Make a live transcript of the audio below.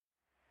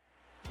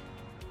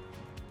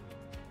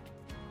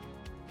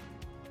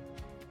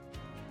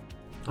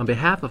On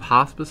behalf of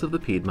Hospice of the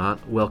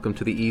Piedmont, welcome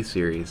to the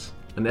E-Series,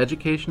 an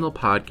educational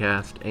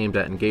podcast aimed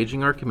at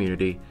engaging our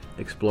community,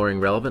 exploring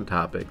relevant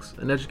topics,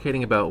 and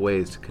educating about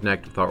ways to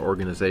connect with our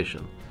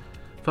organization.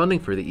 Funding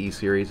for the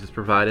E-Series is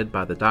provided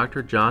by the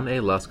Dr. John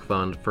A. Lusk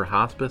Fund for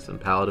Hospice and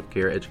Palliative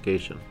Care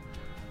Education.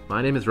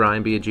 My name is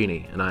Ryan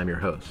Biagini, and I am your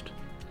host.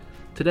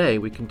 Today,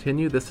 we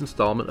continue this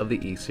installment of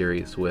the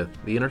E-Series with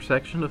The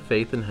Intersection of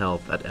Faith and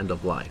Health at End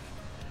of Life,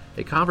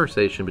 a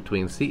conversation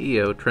between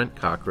CEO Trent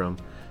Cockrum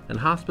and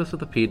Hospice of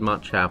the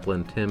Piedmont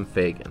chaplain Tim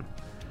Fagan.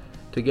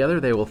 Together,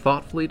 they will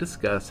thoughtfully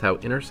discuss how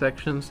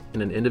intersections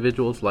in an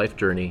individual's life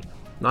journey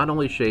not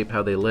only shape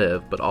how they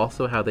live, but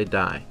also how they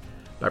die,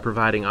 by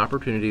providing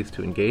opportunities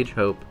to engage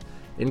hope,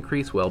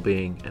 increase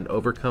well-being, and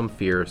overcome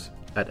fears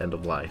at end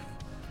of life.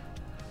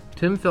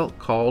 Tim felt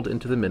called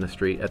into the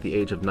ministry at the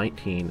age of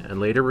 19 and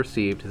later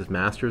received his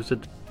Master's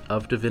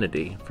of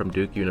Divinity from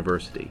Duke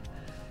University.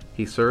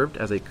 He served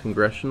as a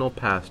congregational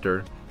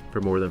pastor for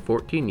more than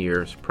 14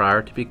 years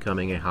prior to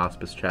becoming a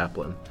hospice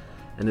chaplain,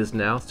 and is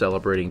now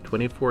celebrating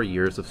 24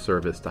 years of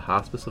service to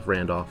Hospice of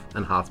Randolph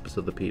and Hospice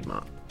of the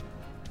Piedmont.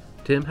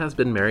 Tim has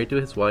been married to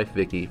his wife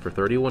Vicki for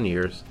 31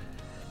 years,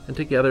 and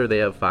together they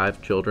have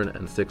 5 children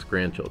and 6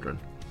 grandchildren.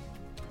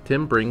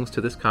 Tim brings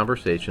to this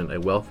conversation a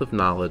wealth of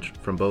knowledge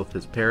from both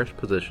his parish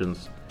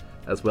positions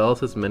as well as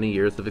his many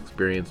years of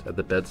experience at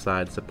the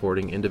bedside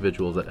supporting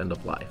individuals at end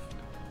of life.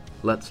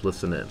 Let's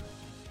listen in.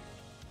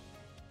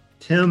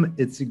 Tim,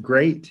 it's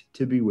great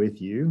to be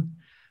with you.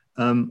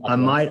 I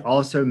might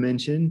also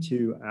mention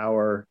to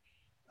our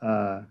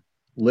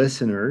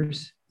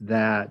listeners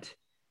that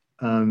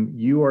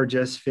you are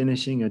just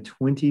finishing a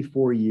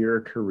 24-year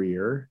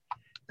career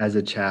as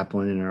a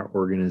chaplain in our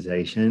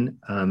organization,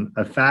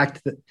 a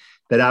fact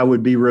that I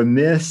would be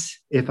remiss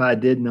if I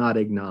did not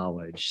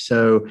acknowledge.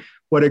 So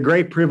what a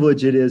great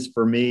privilege it is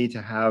for me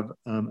to have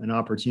an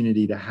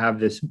opportunity to have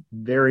this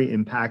very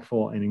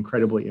impactful and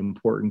incredibly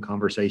important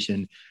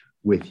conversation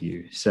with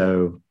you.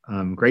 So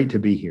great to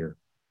be here.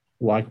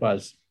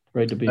 Likewise.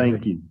 Great to be here.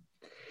 Thank you.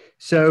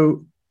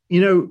 So,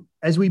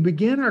 as we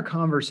begin our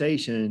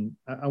conversation,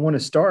 I want to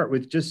start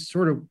with just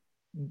sort of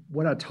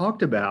what I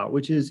talked about,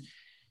 which is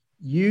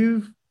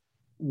you've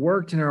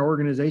worked in our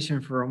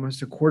organization for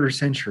almost a quarter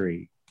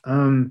century.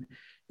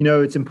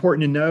 It's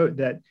important to note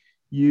that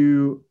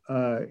you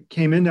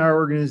came into our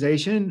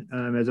organization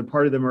as a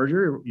part of the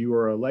merger. You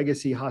were a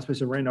legacy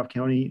Hospice of Randolph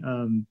County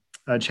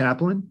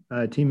chaplain,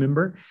 team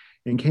member,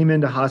 and came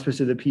into Hospice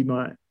of the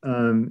Piedmont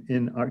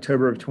in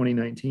October of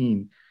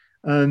 2019.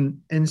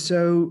 And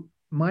so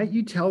might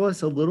you tell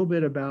us a little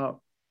bit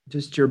about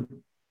just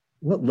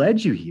what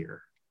led you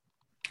here?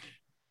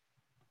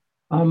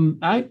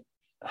 I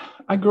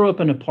grew up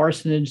in a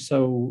parsonage,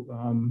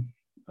 so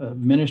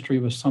ministry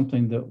was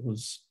something that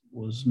was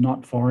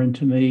not foreign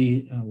to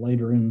me.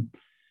 Later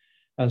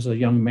as a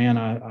young man,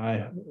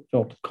 I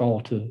felt a call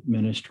to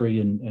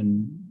ministry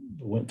and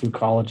went through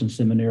college and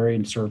seminary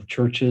and served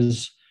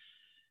churches.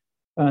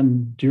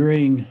 And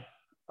during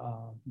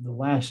the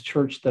last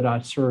church that I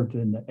served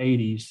in the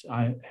 80s,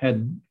 I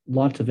had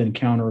lots of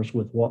encounters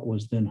with what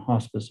was then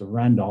Hospice of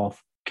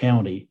Randolph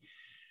County.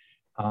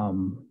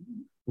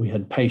 We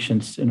had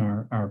patients in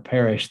our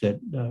parish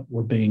that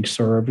were being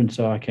served, and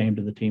so I came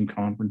to the team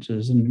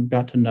conferences and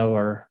got to know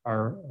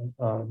our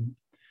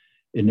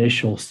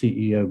initial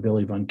CEO,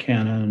 Billy Von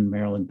Cannon, and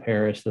Marilyn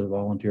Paris, the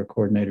volunteer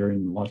coordinator,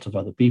 and lots of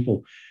other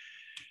people.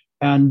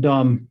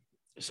 And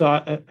so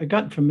I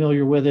got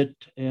familiar with it,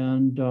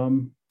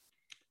 and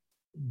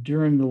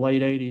during the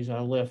late 80s, I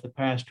left the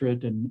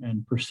pastorate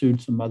and pursued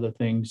some other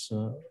things.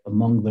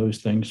 Among those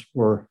things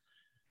were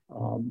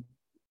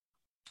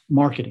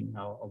marketing.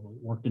 I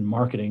worked in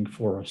marketing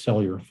for a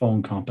cellular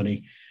phone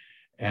company,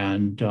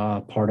 and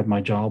part of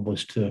my job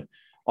was to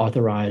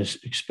authorize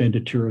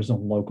expenditures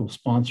on local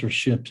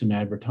sponsorships and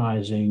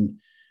advertising,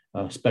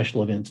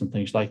 special events and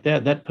things like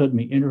that. That put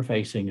me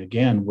interfacing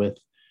again with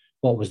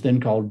what was then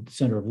called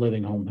Center of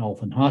Living, Home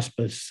Health, and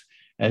Hospice,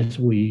 as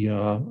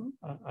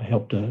I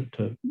helped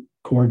to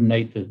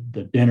coordinate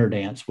the dinner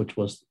dance, which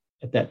was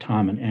at that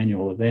time an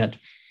annual event.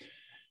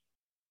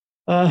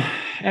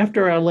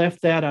 After I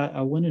left that,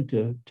 I went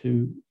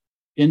into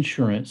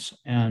insurance,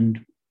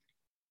 and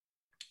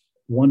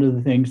one of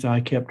the things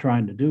I kept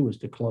trying to do was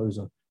to close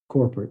a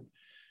corporate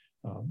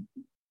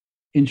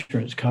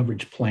insurance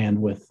coverage plan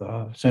with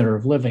Center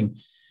of Living.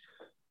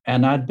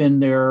 And I'd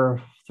been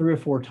there 3 or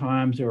 4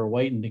 times. They were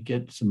waiting to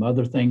get some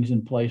other things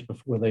in place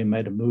before they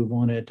made a move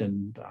on it.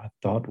 And I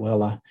thought,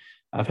 well,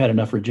 I've had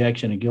enough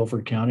rejection in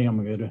Guilford County. I'm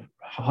going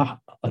to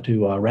go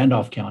to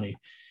Randolph County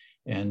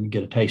and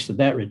get a taste of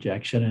that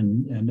rejection.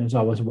 And as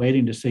I was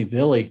waiting to see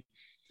Billy,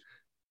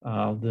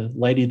 the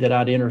lady that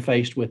I'd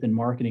interfaced with in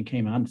marketing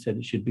came out and said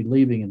that she'd be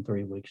leaving in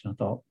 3 weeks. And I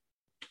thought,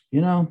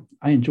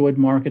 I enjoyed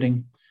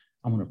marketing.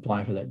 I'm going to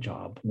apply for that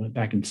job. Went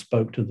back and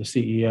spoke to the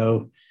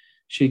CEO.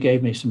 She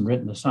gave me some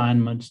written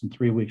assignments, and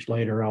 3 weeks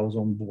later, I was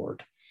on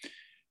board.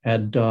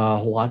 Had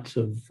lots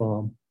of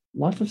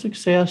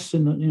success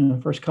in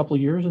the first couple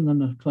of years, and then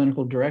the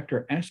clinical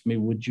director asked me,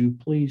 "Would you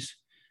please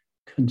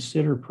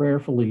consider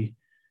prayerfully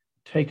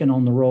taken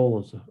on the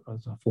role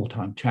as a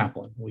full-time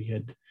chaplain. We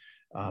had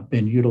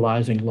been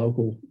utilizing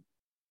local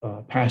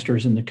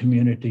pastors in the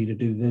community to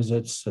do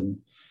visits,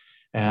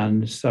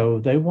 and so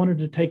they wanted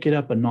to take it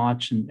up a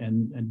notch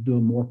and do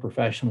a more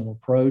professional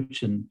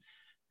approach. And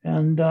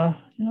you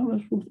know,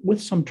 it was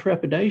with some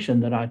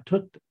trepidation that I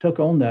took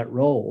on that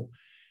role.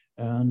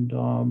 And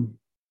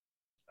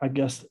I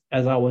guess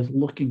as I was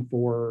looking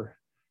for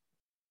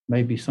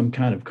maybe some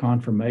kind of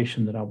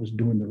confirmation that I was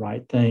doing the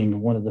right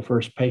thing, one of the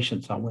first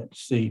patients I went to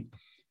see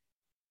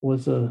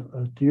was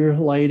a dear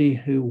lady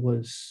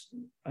who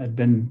had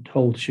been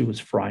told she was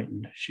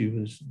frightened. She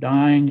was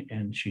dying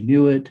and she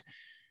knew it,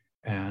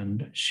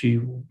 and she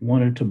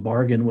wanted to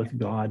bargain with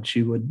God.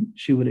 She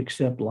would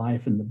accept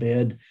life in the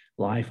bed,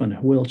 life in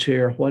a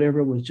wheelchair,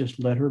 whatever it was,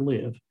 just let her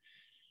live.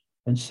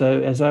 And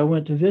so as I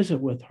went to visit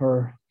with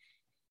her,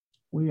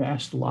 I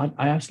asked a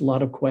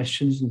lot of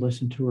questions and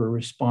listened to her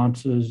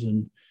responses,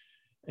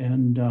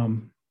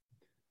 and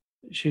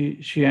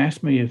she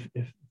asked me if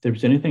there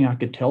was anything I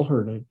could tell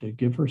her to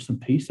give her some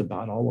peace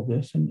about all of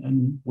this.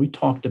 And we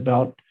talked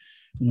about,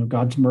 you know,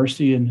 God's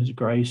mercy and his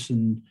grace.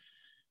 And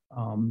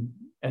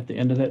at the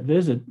end of that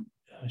visit,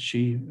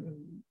 she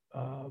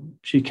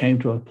came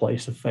to a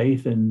place of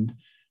faith. And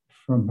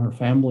from her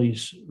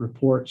family's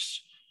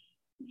reports,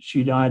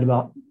 she died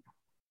about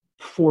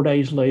 4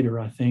 days later,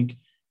 I think,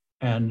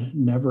 and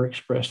never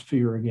expressed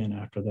fear again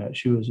after that.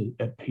 She was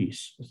at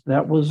peace.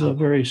 That was a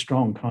very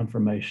strong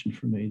confirmation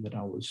for me that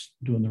I was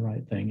doing the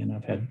right thing. And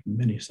I've had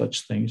many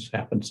such things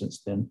happen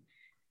since then.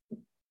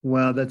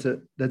 Wow, that's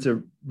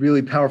a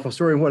really powerful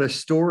story. And what a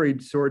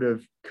storied sort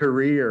of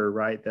career,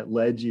 right, that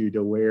led you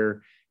to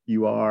where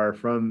you are,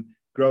 from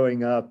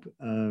growing up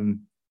in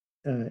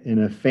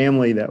a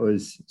family that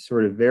was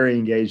sort of very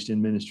engaged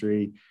in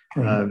ministry,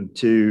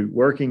 to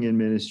working in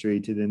ministry,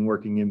 to then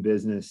working in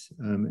business,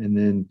 and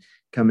then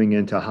coming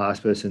into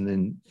hospice, and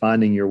then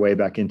finding your way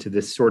back into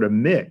this sort of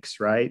mix,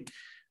 right?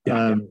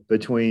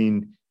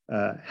 Between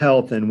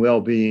health and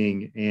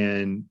well-being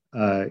and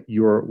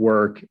your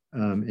work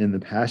in the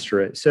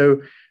pastorate.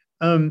 So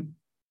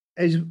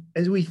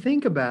as we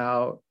think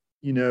about,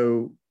 you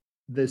know,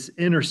 this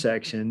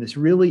intersection, this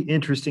really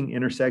interesting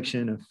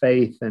intersection of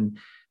faith and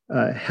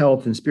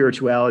health and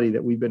spirituality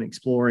that we've been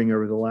exploring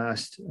over the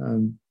last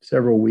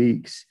several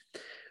weeks,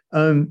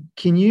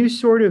 can you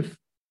sort of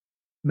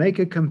make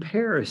a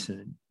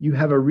comparison? You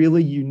have a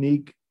really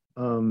unique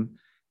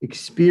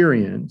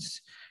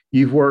experience.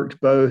 You've worked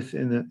both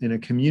in a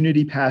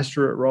community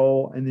pastorate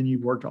role, and then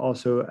you've worked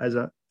also as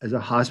a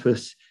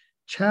hospice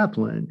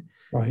chaplain.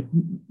 Right.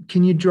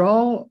 Can you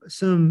draw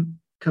some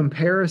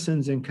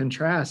comparisons and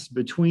contrasts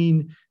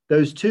between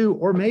those two,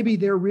 or maybe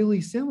they're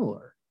really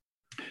similar?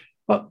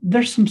 Well,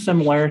 there's some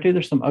similarity.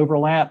 There's some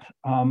overlap.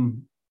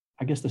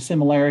 I guess the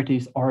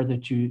similarities are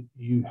that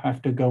you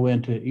have to go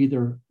into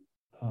either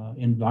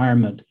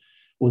environment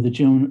with a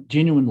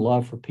genuine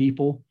love for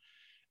people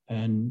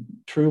and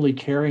truly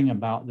caring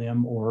about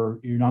them, or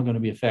you're not going to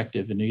be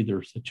effective in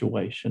either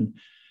situation.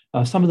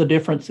 Some of the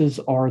differences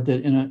are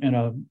that in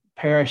a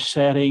parish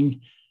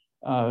setting,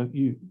 a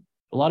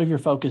lot of your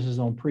focus is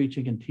on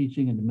preaching and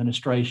teaching and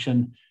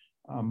administration.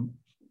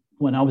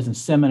 When I was in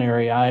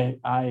seminary, I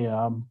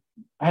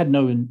had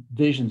no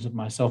visions of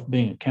myself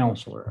being a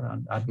counselor.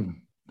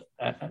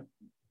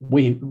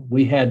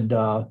 We had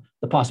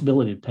the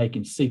possibility of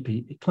taking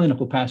CPE,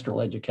 clinical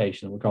pastoral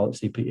education, we call it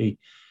CPE,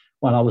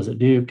 while I was at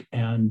Duke,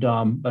 and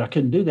but I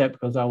couldn't do that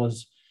because I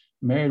was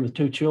married with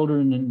 2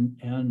 children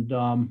and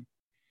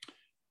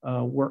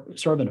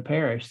serving a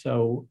parish.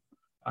 So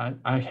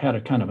I had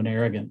a kind of an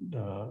arrogant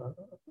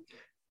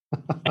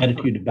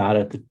attitude about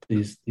it, that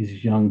these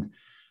young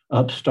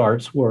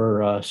upstarts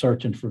were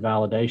searching for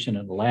validation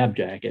in a lab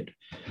jacket.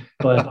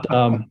 But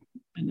and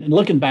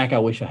looking back, I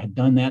wish I had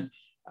done that.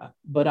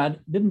 But I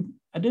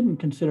didn't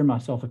consider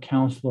myself a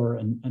counselor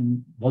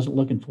and wasn't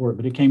looking for it,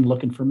 but it came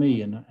looking for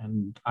me.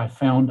 And I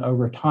found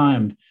over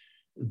time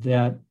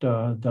that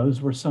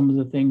those were some of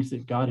the things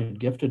that God had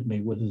gifted me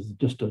with, is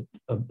just a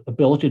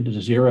ability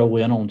to zero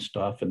in on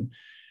stuff and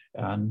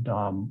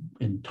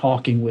in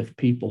talking with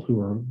people who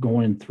are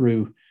going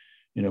through,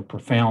 you know,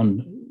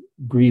 profound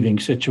grieving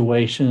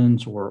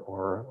situations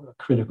or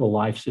critical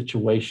life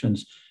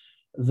situations,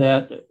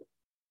 that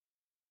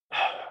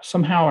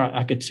somehow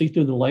I could see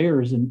through the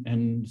layers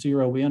and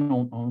zero in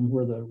on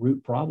where the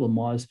root problem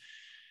was.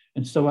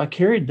 And so I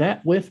carried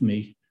that with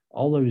me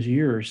all those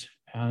years.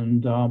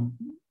 And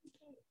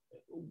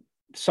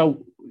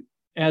so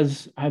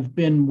as I've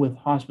been with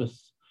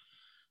hospice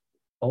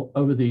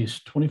over these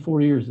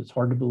 24 years, it's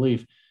hard to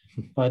believe,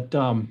 but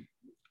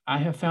I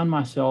have found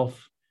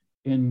myself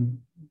in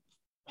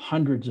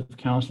hundreds of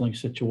counseling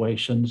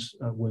situations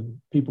with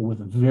people with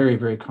very,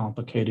 very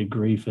complicated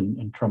grief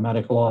and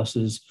traumatic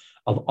losses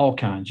of all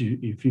kinds.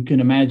 If you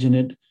can imagine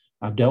it,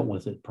 I've dealt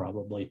with it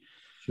probably.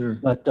 Sure.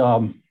 But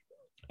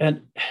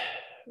and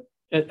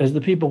as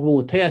the people will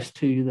attest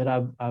to that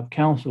I've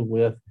counseled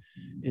with,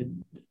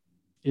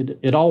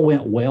 it all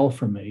went well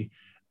for me,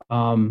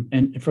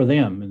 and for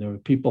them. And there were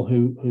people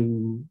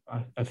who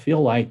I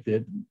feel like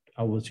that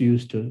I was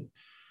used to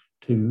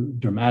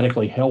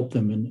dramatically help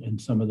them in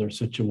some of their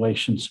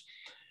situations.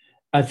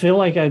 I feel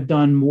like I've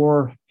done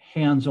more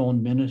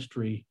hands-on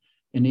ministry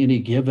in any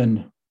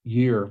given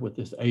year with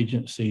this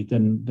agency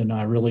than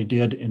I really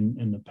did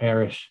in the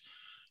parish,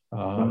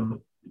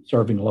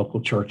 serving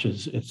local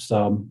churches. It's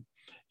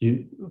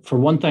for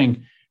one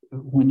thing,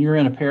 when you're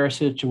in a parish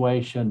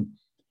situation,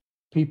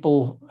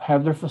 people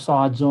have their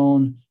facades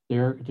on.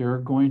 They're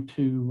going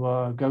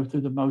to go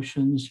through the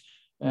motions,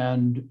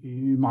 and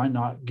you might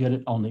not get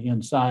it on the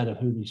inside of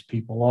who these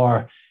people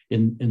are.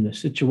 In the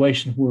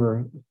situation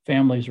where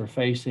families are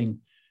facing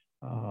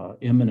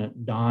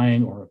imminent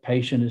dying, or a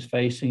patient is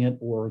facing it,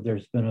 or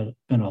there's been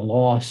a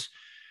loss,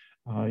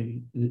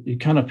 it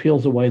kind of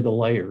peels away the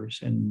layers.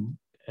 And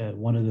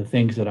one of the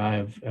things that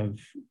I've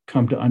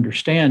come to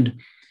understand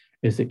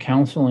is that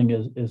counseling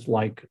is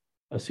like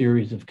a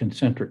series of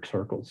concentric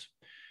circles.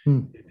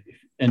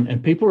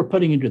 And people are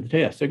putting you to the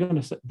test. They're going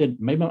to say, they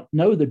may not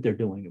know that they're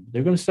doing it.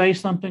 They're going to say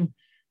something,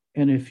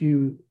 and if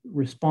you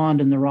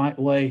respond in the right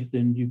way,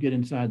 then you get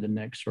inside the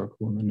next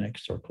circle and the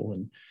next circle.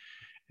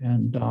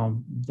 And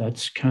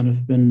that's kind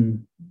of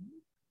been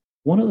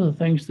one of the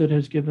things that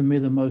has given me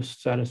the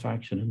most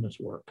satisfaction in this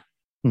work.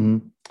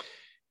 Mm-hmm.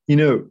 You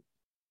know,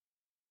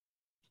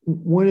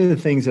 one of the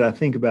things that I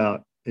think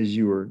about as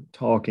you were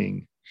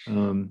talking,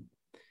 you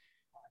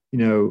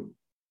know,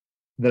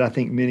 that I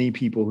think many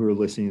people who are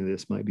listening to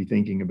this might be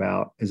thinking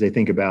about as they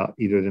think about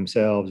either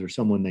themselves or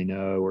someone they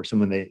know or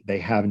someone they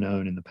have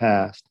known in the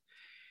past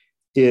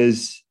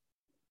is,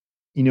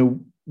 you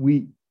know,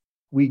 we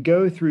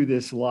go through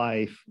this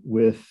life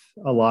with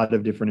a lot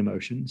of different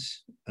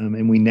emotions,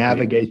 and we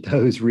navigate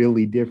those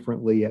really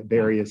differently at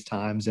various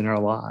times in our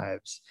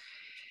lives.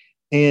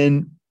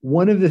 And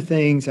one of the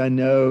things I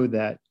know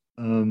that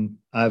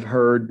I've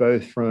heard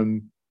both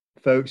from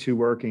folks who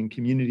work in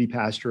community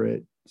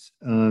pastorate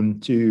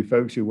to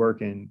folks who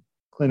work in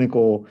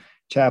clinical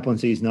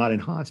chaplaincies, not in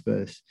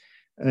hospice,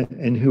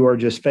 and who are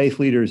just faith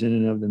leaders in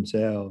and of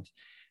themselves.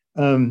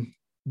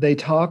 They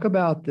talk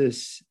about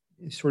this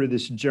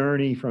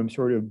journey from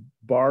sort of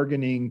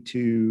bargaining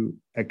to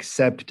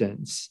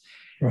acceptance.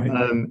 Right.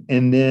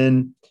 And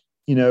then,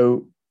 you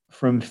know,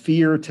 from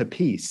fear to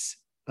peace.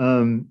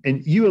 And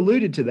you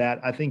alluded to that,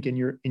 I think, in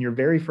your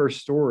very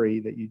first story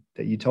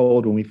that you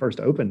told when we first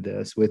opened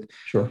this with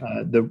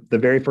the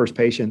very first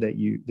patient that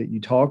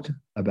you talked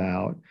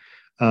about,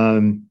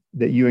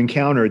 that you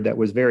encountered, that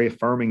was very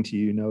affirming to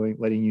you,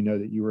 letting you know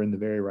that you were in the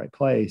very right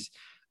place.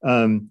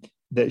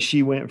 That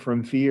she went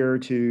from fear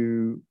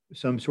to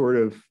some sort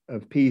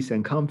of peace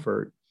and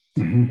comfort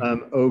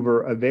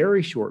over a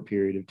very short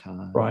period of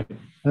time. Right.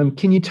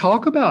 Can you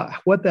talk about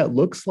what that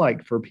looks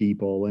like for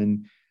people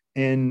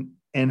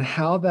and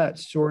how that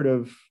sort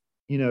of,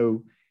 you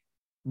know,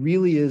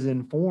 really is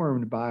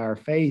informed by our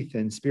faith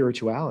and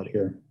spirituality?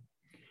 Sure.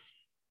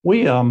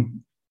 We, all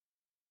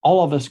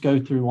of us go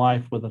through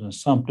life with an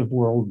assumptive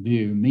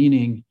worldview,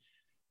 meaning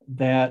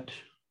that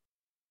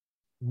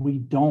we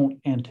don't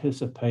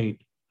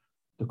anticipate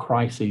the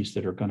crises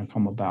that are going to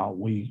come about.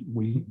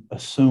 We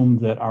assume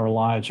that our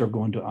lives are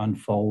going to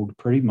unfold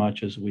pretty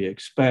much as we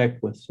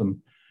expect, with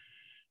some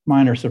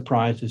minor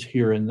surprises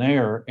here and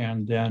there.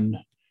 And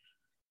then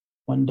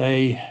one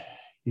day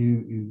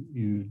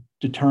you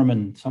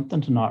determine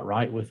something's not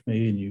right with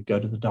me, and you go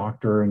to the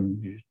doctor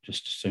and you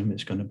just assume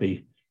it's going to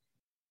be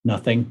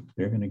nothing.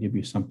 They're going to give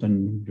you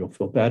something, you'll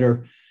feel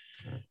better.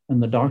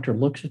 And the doctor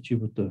looks at you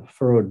with the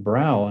furrowed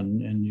brow,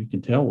 and you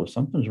can tell, well,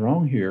 something's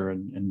wrong here.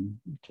 And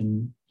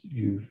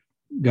you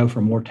go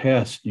for more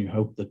tests. You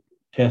hope the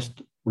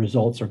test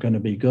results are going to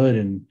be good,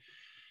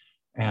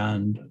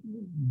 and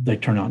they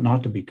turn out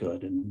not to be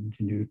good. And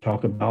you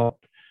talk about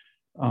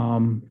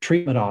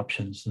treatment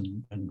options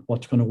and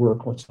what's going to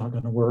work, what's not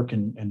going to work.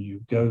 And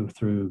you go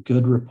through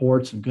good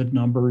reports and good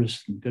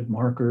numbers and good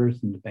markers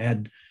and the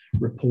bad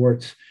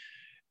reports.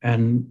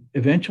 And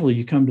eventually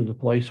you come to the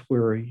place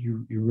where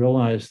you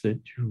realize that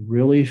you're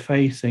really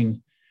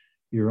facing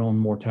your own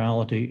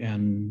mortality.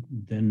 And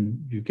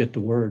then you get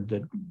the word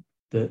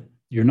that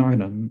you're not going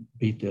to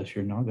beat this.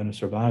 You're not going to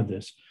survive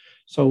this.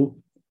 So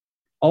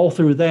all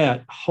through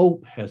that,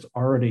 hope has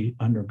already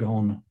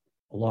undergone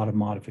a lot of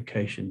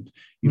modifications.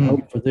 You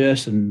hope for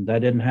this, and that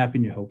didn't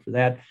happen. You hope for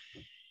that.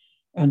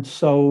 And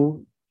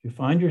so you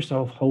find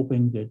yourself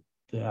hoping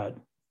that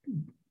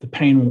the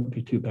pain won't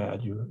be too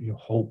bad. You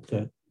hope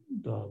that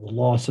the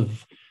loss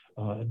of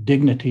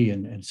dignity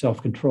and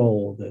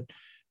self-control,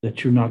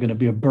 that you're not going to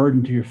be a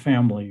burden to your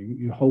family.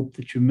 You hope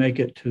that you make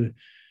it to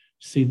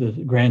see the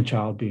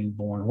grandchild being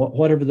born,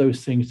 whatever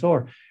those things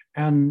are.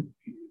 And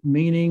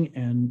meaning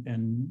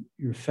and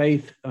your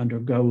faith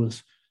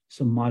undergoes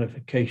some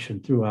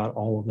modification throughout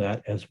all of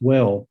that as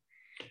well.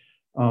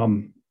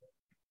 And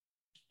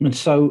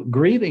so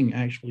grieving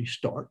actually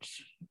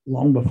starts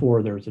long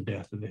before there's a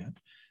death event.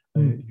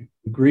 You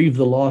grieve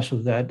the loss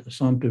of that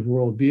assumptive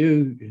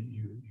worldview.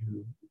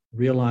 You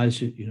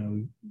realize that,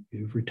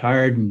 you've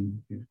retired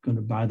and you're going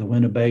to buy the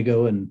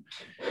Winnebago and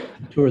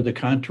tour the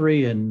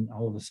country, and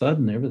all of a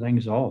sudden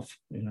everything's off.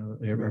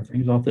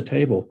 Everything's off the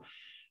table.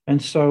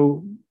 And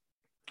so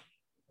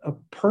a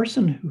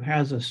person who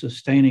has a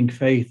sustaining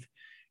faith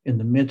in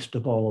the midst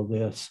of all of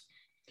this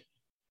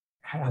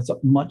has a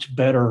much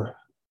better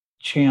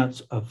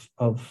chance of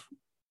I'm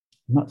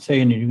not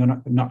saying that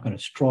you're not going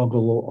to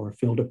struggle or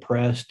feel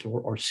depressed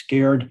or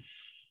scared,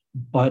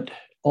 but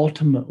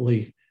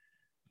ultimately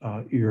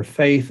your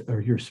faith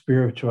or your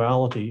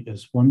spirituality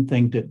is one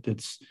thing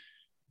that's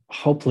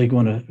hopefully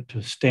going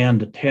to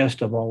stand the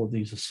test of all of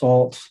these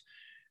assaults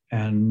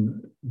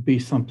and be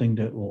something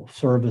that will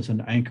serve as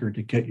an anchor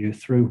to get you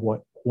through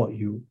what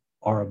you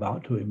are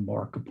about to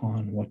embark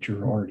upon, what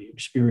you're already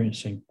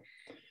experiencing.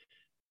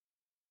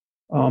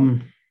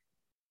 And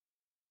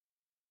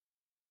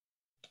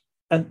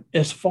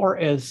as far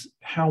as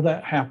how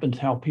that happens,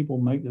 how people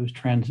make those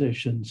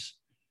transitions,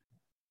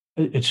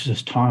 it's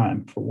just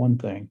time, for one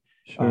thing.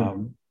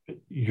 Sure.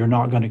 You're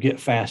not going to get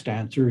fast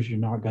answers. You're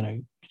not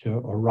going to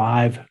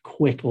arrive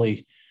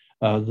quickly.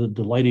 The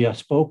lady I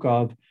spoke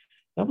of,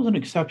 that was an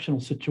exceptional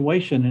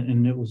situation,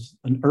 and it was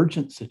an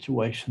urgent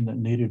situation that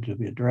needed to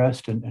be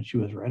addressed, and she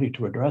was ready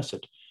to address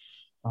it.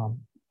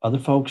 Other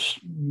folks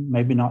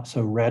maybe not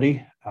so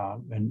ready,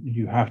 and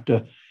you have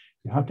to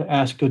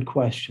ask good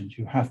questions.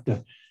 You have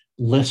to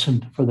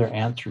listen for their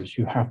answers.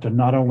 You have to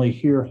not only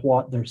hear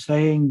what they're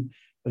saying,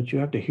 but you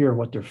have to hear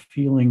what they're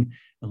feeling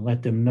and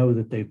let them know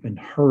that they've been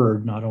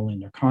heard, not only in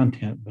their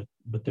content, but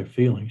their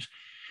feelings.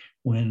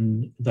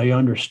 When they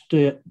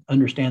understand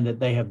that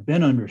they have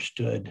been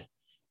understood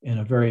in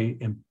a very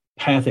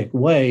empathic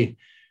way,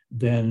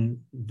 then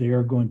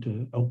they're going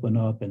to open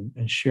up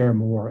and share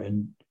more.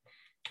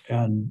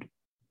 And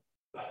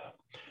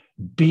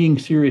being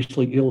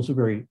seriously ill is a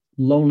very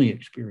lonely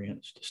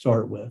experience to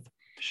start with.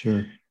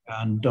 Sure.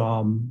 And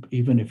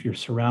even if you're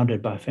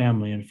surrounded by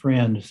family and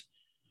friends,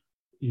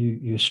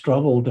 you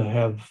struggle to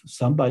have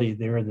somebody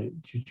there that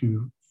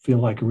you feel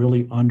like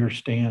really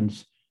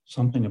understands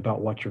something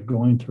about what you're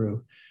going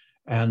through.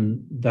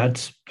 And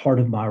that's part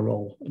of my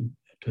role,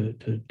 to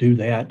do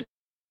that,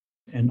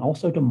 and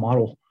also to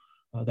model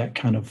that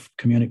kind of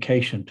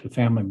communication to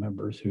family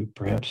members who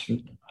perhaps, I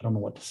don't know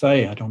what to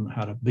say, I don't know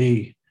how to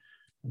be.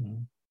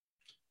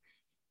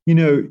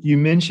 You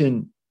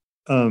mentioned,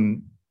 I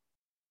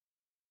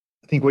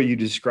think what you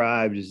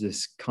described is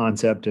this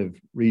concept of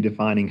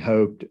redefining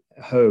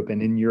hope,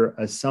 and in your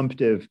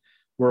assumptive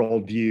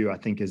worldview, I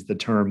think is the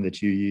term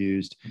that you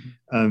used.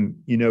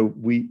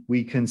 We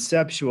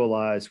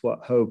conceptualize what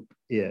hope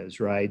is,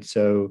 right?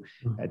 So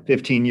at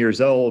 15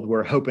 years old,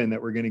 we're hoping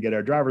that we're going to get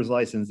our driver's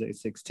license at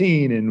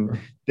 16. And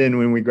then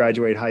when we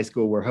graduate high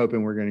school, we're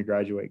hoping we're going to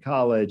graduate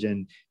college.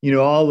 And,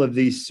 all of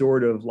these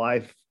sort of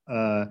life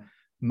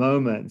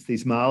moments,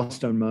 these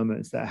milestone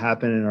moments that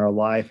happen in our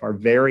life are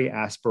very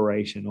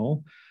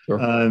aspirational.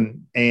 Sure.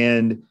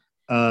 And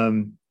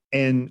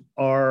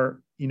are,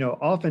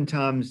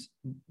 oftentimes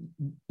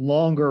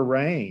longer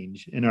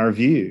range in our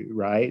view,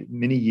 right?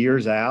 Many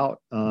years out,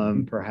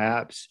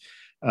 perhaps.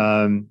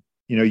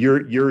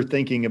 You're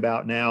thinking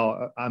about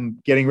now,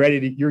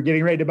 you're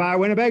getting ready to buy a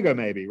Winnebago,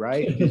 maybe,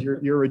 right? Because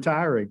you're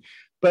retiring.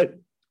 But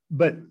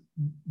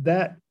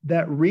that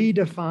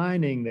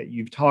redefining that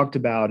you've talked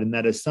about and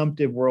that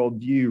assumptive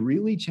worldview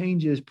really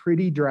changes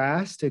pretty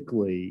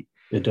drastically.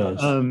 It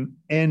does.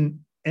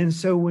 And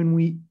so when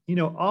we,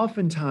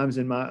 oftentimes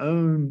in my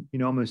own,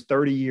 almost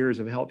 30 years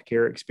of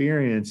healthcare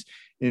experience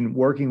in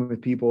working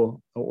with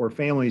people or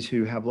families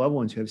who have loved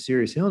ones who have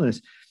serious illness,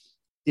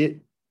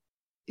 there's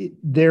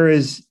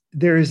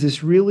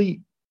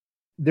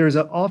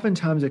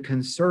oftentimes a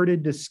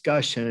concerted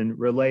discussion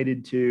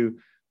related to,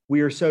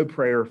 we are so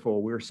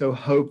prayerful, we're so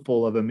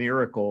hopeful of a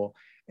miracle,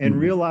 and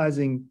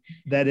realizing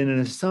that in an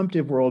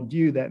assumptive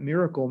worldview, that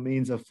miracle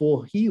means a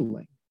full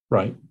healing.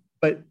 Right.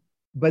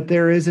 But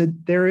there is a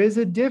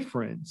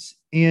difference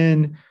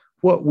in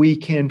what we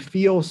can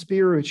feel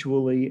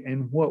spiritually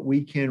and what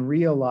we can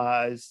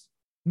realize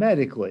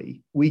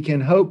medically. We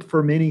can hope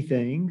for many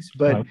things,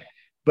 but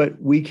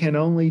we can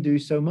only do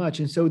so much.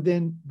 And so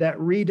then that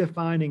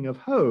redefining of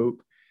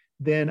hope,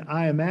 then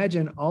I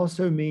imagine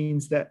also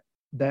means that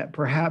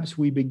perhaps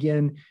we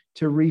begin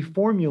to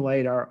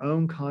reformulate our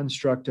own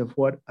construct of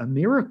what a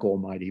miracle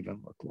might even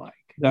look like.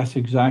 That's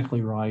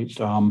exactly right.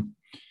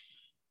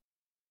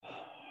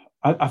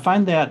 I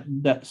find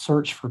that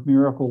search for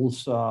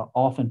miracles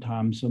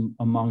oftentimes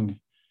among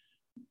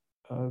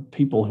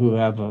people who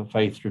have a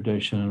faith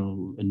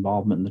tradition,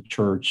 involvement in the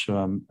church.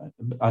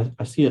 I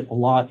see it a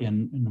lot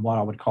in what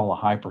I would call a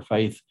hyper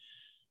faith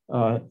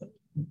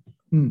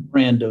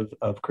brand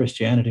of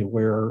Christianity,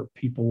 where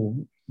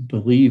people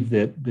believe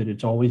that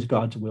it's always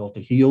God's will to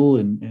heal,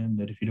 and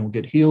that if you don't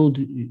get healed,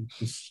 it's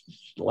just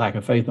lack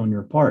of faith on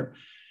your part.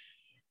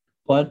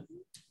 But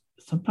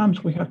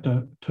sometimes we have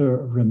to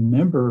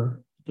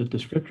remember that the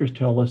scriptures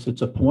tell us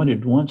it's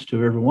appointed once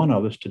to every one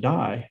of us to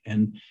die,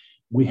 and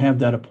we have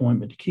that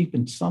appointment to keep,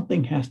 and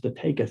something has to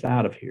take us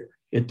out of here.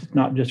 It's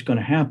not just going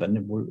to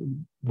happen.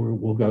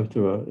 We'll go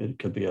through it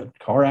could be a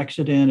car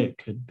accident, it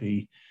could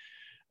be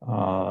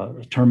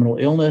a terminal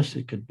illness,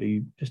 it could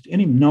be just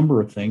any number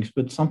of things,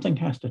 but something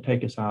has to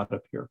take us out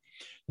of here.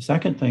 The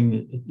second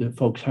thing that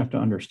folks have to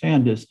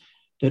understand is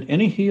that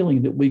any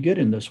healing that we get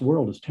in this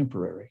world is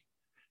temporary.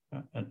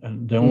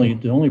 And the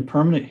only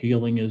permanent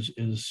healing is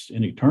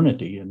in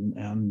eternity.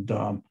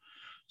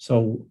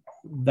 So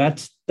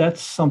that's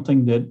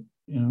something that,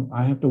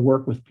 I have to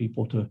work with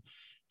people to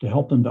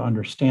help them to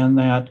understand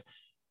that,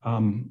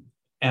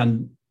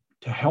 and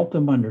to help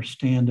them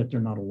understand that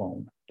they're not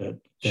alone, that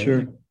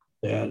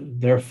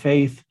their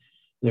faith,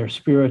 their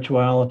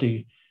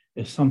spirituality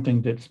is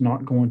something that's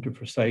not going to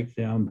forsake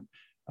them,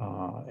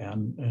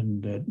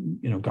 and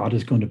that, God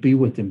is going to be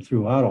with them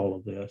throughout all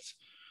of this.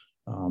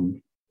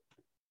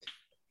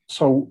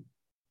 So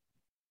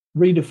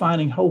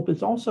redefining hope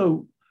is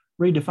also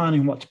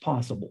redefining what's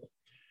possible.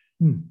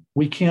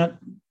 We can't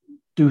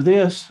do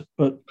this,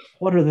 but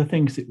what are the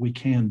things that we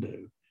can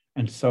do?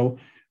 And so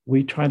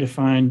we try to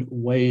find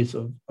ways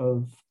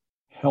of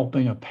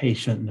helping a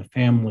patient and a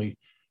family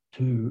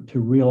to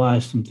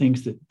realize some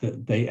things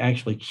that they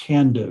actually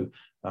can do.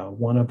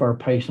 One of our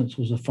patients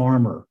was a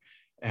farmer,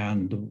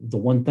 and the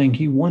one thing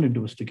he wanted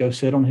was to go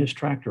sit on his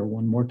tractor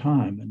one more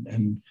time,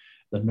 and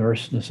the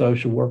nurse and the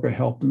social worker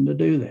helped him to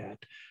do that.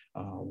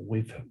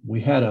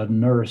 We had a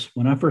nurse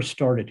when I first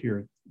started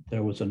here.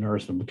 There was a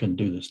nurse, and we couldn't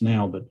do this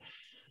now, but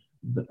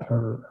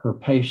her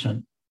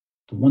patient,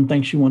 the one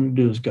thing she wanted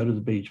to do is go to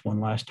the beach one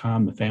last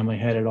time. The family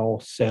had it all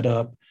set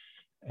up,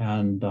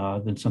 and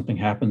then something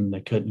happened and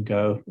they couldn't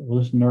go. Well,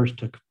 this nurse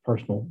took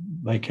personal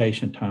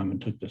vacation time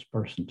and took this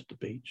person to the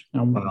beach.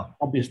 Now,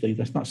 Obviously,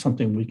 that's not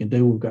something we can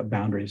do. We've got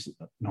boundaries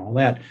and all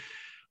that.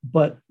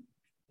 But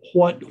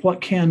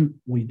what can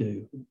we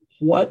do?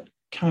 What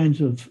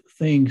kinds of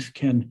things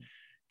can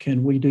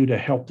we do to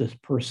help this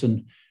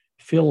person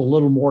feel a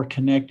little more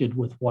connected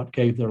with what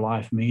gave their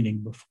life meaning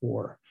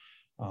before?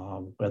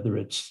 Whether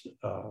it's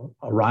a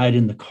ride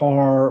in the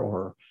car,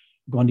 or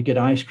going to get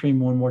ice cream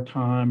one more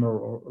time,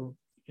 or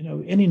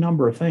any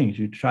number of things.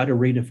 You try to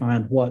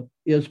redefine what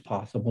is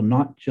possible,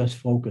 not just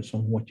focus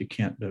on what you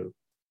can't do.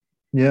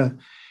 Yeah.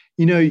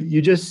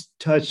 You just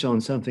touched on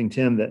something,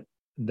 Tim,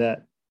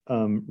 that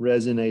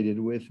resonated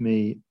with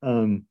me.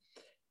 And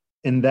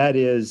that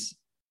is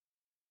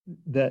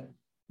that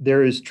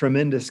there is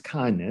tremendous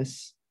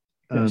kindness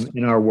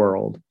in our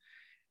world.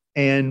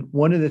 And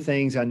one of the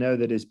things I know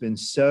that has been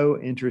so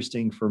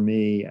interesting for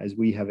me as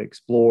I have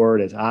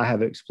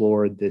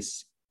explored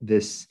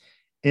this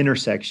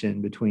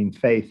intersection between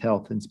faith,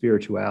 health, and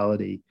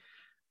spirituality,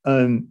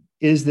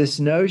 is this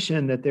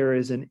notion that there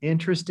is an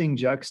interesting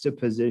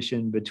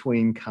juxtaposition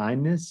between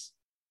kindness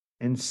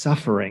and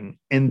suffering.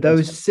 And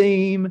those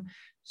seem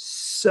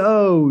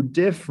so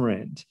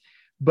different.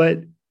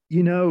 But,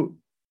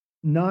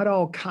 not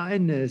all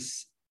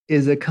kindness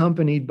is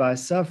accompanied by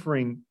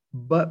suffering,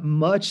 but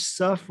much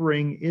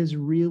suffering is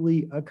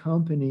really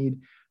accompanied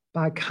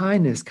by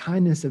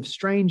kindness of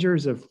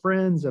strangers, of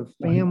friends, of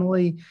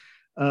family,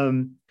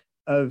 and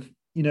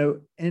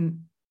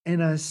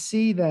I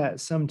see that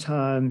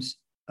sometimes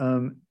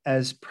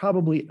as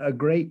probably a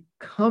great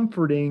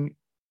comforting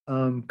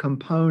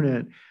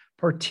component,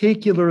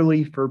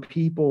 particularly for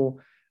people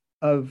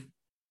of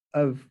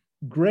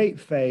great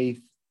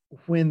faith,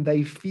 when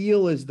they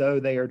feel as though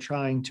they are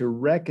trying to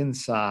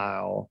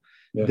reconcile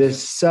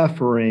this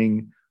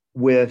suffering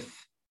with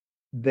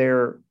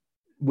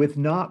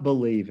not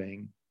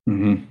believing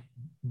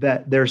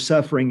that their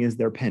suffering is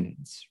their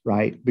penance,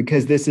 right?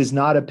 Because this is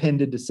not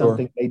appended to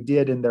something they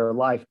did in their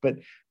life, but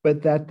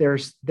that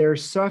their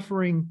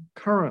suffering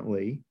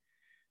currently,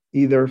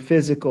 either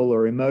physical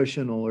or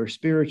emotional or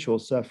spiritual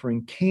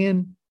suffering,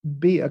 can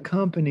be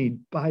accompanied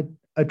by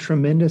a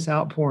tremendous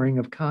outpouring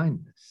of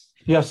kindness.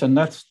 Yes, and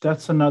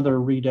that's another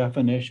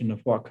redefinition of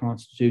what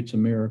constitutes a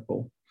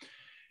miracle.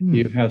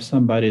 You have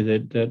somebody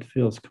that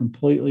feels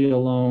completely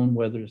alone,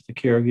 whether it's the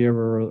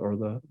caregiver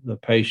or the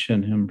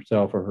patient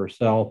himself or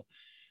herself.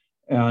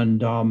 And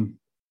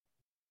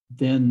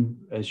then,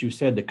 as you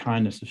said, the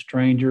kindness of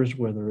strangers,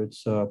 whether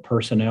it's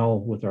personnel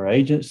with our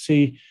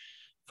agency,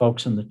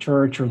 folks in the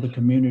church or the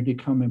community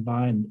coming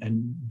by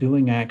and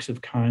doing acts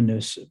of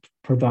kindness,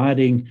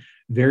 providing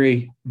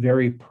very,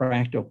 very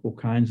practical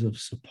kinds of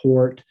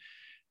support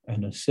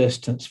and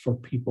assistance for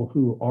people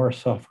who are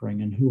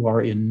suffering and who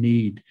are in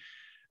need.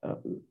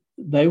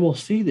 They will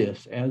see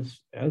this as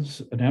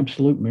an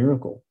absolute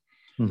miracle.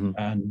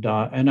 And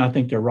I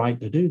think they're right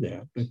to do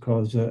that,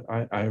 because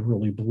I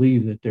really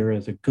believe that there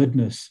is a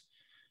goodness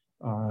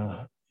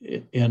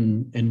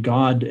in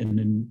God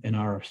and in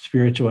our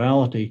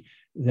spirituality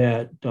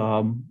that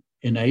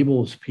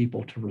enables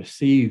people to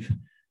receive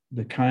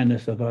the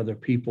kindness of other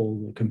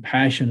people, the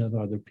compassion of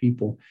other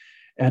people.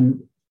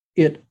 And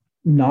it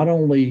not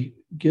only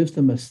gives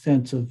them a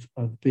sense of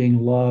being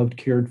loved,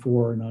 cared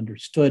for, and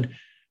understood,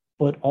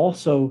 but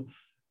also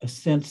a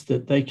sense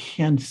that they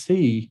can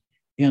see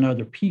in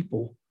other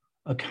people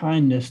a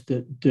kindness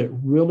that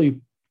really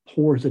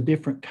pours a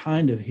different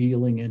kind of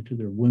healing into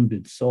their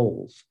wounded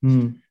souls.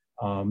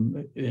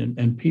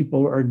 And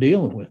people are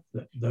dealing with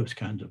those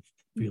kinds of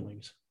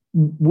feelings.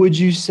 Would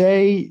you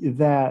say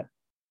that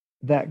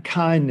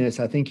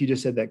kindness, I think you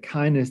just said that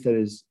kindness that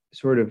is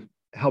sort of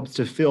helps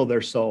to fill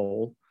their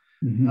soul,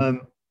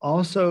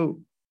 also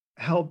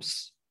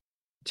helps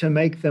to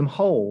make them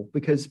whole,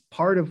 because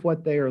part of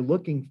what they are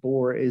looking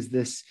for is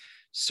this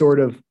sort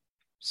of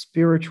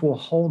spiritual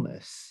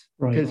wholeness.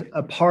 Right. Because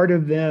a part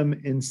of them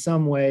in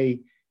some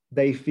way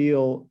they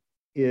feel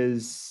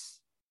is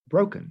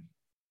broken.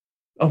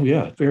 Oh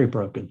yeah, very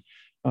broken.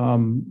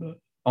 On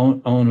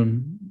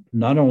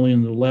not only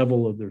in the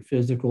level of their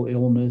physical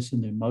illness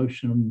and the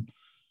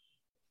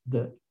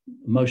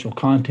emotional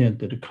content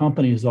that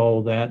accompanies all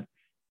of that,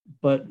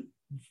 but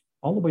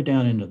all the way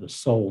down into the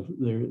soul.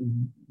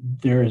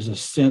 There is a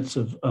sense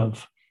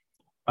of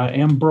I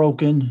am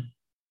broken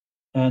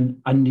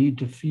and I need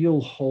to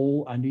feel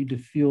whole. I need to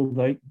feel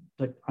like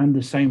I'm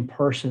the same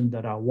person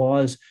that I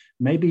was,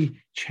 maybe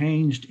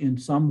changed in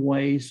some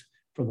ways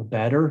for the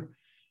better.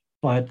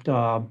 But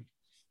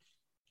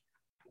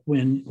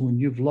when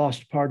you've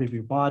lost part of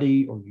your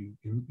body, or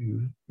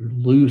you're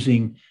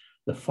losing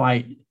the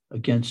fight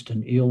against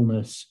an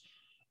illness,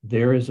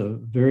 there is a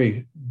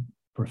very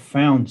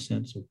profound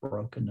sense of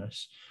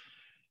brokenness.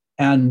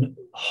 And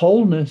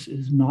wholeness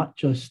is not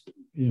just,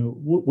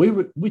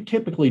 we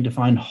typically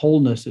define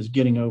wholeness as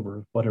getting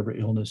over whatever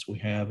illness we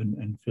have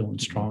and feeling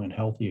strong and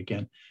healthy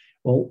again.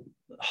 Well,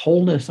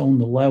 wholeness on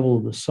the level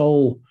of the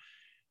soul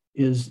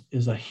is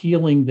a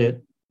healing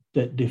that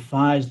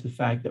defies the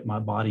fact that my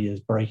body is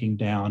breaking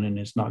down and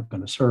is not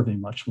going to serve me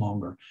much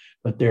longer.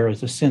 But there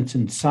is a sense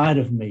inside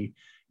of me,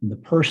 and the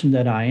person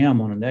that I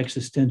am on an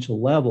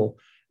existential level,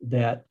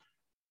 that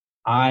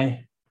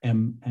I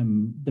am,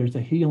 there's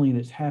a healing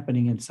that's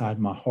happening inside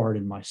my heart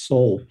and my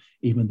soul,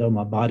 even though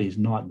my body is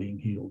not being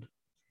healed.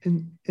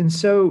 And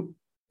so,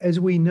 as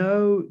we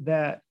know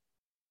that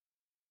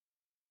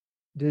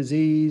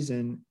disease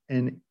and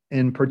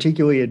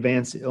particularly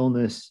advanced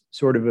illness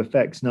sort of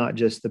affects not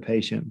just the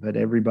patient, but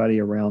everybody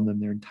around them,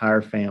 their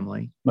entire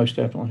family. Most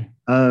definitely.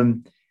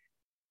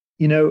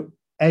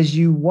 As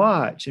you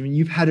watch, I mean,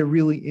 you've had a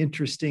really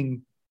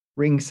interesting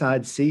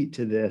ringside seat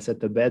to this at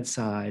the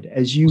bedside.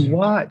 As you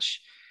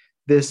watch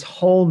this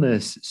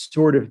wholeness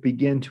sort of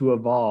begin to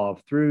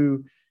evolve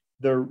through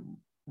the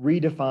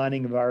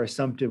redefining of our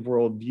assumptive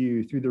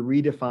worldview, through the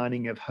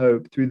redefining of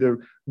hope, through the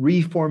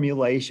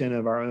reformulation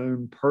of our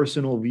own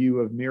personal view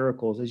of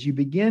miracles, as you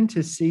begin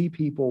to see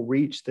people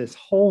reach this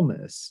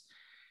wholeness,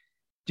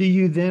 do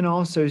you then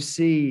also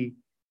see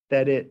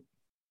that it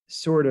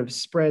sort of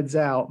spreads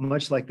out,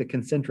 much like the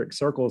concentric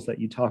circles that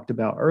you talked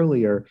about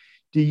earlier?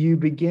 Do you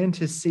begin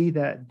to see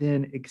that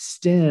then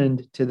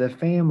extend to the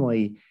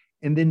family?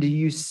 And then do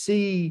you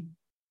see,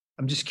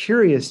 I'm just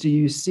curious, do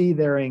you see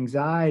their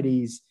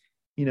anxieties,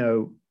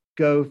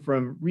 go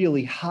from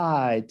really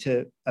high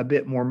to a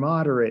bit more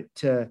moderate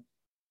to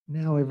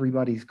now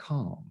everybody's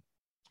calm?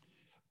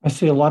 I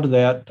see a lot of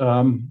that.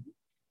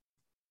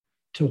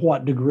 To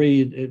what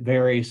degree it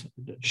varies,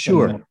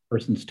 sure, on a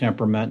person's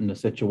temperament and the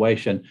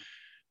situation.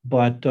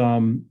 But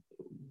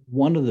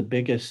one of the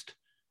biggest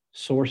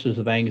sources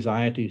of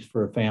anxieties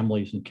for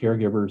families and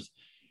caregivers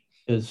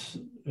is,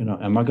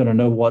 am I going to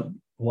know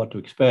what to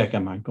expect?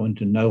 Am I going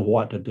to know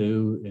what to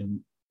do? And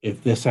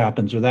if this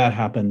happens or that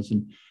happens?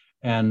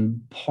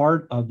 And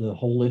part of the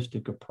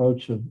holistic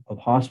approach of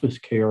hospice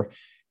care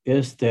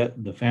is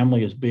that the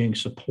family is being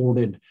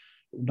supported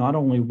not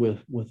only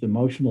with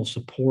emotional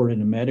support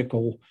and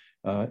medical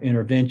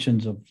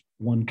interventions of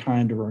one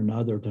kind or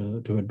another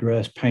to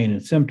address pain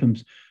and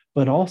symptoms,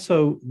 but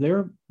also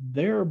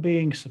they're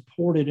being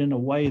supported in a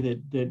way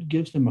that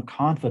gives them a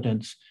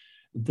confidence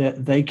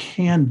that they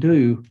can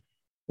do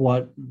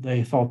what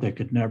they thought they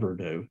could never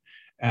do.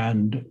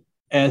 And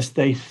as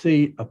they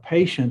see a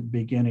patient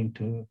beginning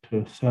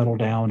to settle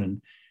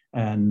down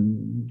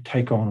and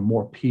take on a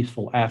more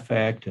peaceful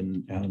affect,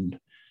 and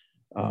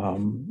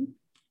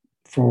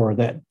for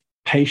that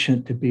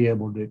patient to be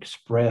able to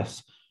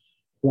express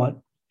what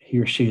he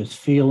or she is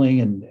feeling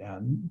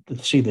and to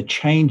see the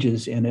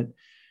changes in it.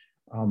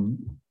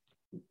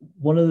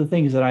 One of the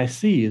things that I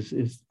see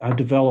is I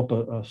develop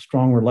a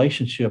strong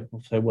relationship,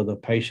 say, with a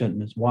patient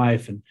and his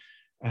wife, and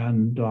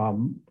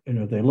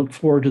they look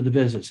forward to the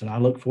visits, and I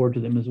look forward to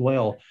them as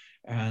well.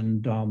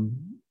 And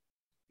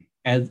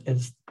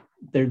as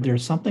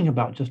there's something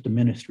about just a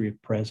ministry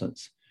of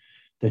presence,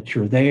 that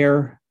you're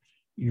there,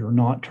 you're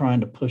not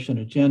trying to push an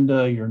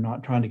agenda, you're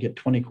not trying to get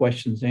 20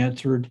 questions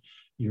answered,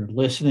 you're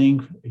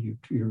listening,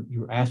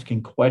 you're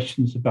asking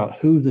questions about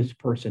who this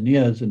person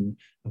is and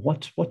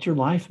what's your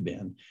life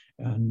been,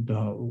 and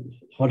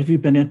what have you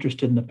been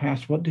interested in the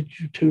past, what did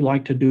you two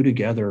like to do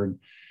together,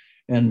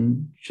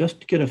 and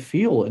just get a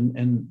feel,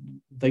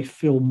 and they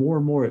feel more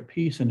and more at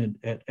peace and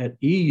at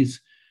ease.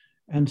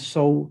 And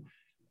so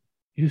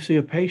you see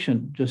a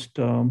patient just,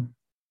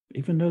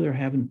 even though they're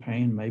having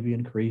pain, maybe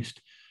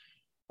increased,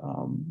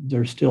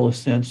 there's still a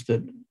sense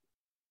that,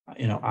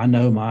 I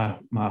know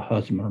my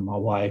husband or my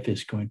wife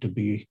is going to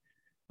be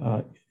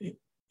on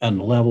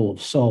the level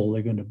of soul,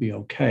 they're going to be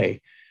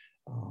okay.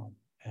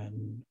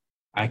 And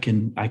I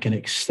can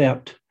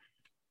accept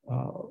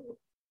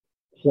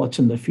what's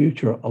in the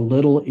future a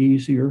little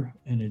easier,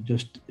 and it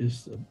just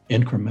is an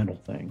incremental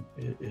thing.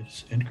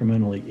 It's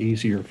incrementally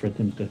easier for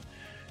them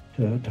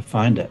to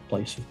find that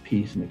place of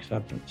peace and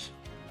acceptance.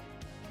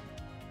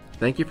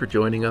 Thank you for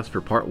joining us for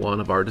part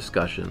 1 of our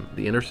discussion,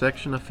 The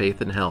Intersection of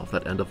Faith and Health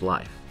at End of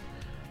Life.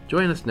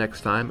 Join us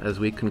next time as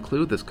we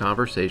conclude this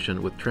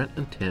conversation with Trent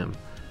and Tim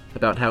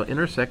about how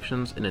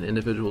intersections in an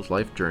individual's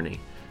life journey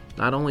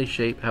not only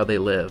shape how they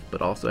live,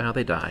 but also how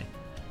they die,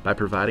 by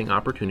providing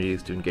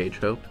opportunities to engage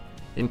hope,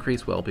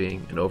 increase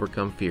well-being, and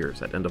overcome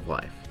fears at end of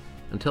life.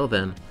 Until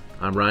then,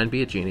 I'm Ryan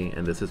Biagini,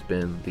 and this has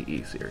been the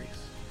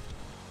E-Series.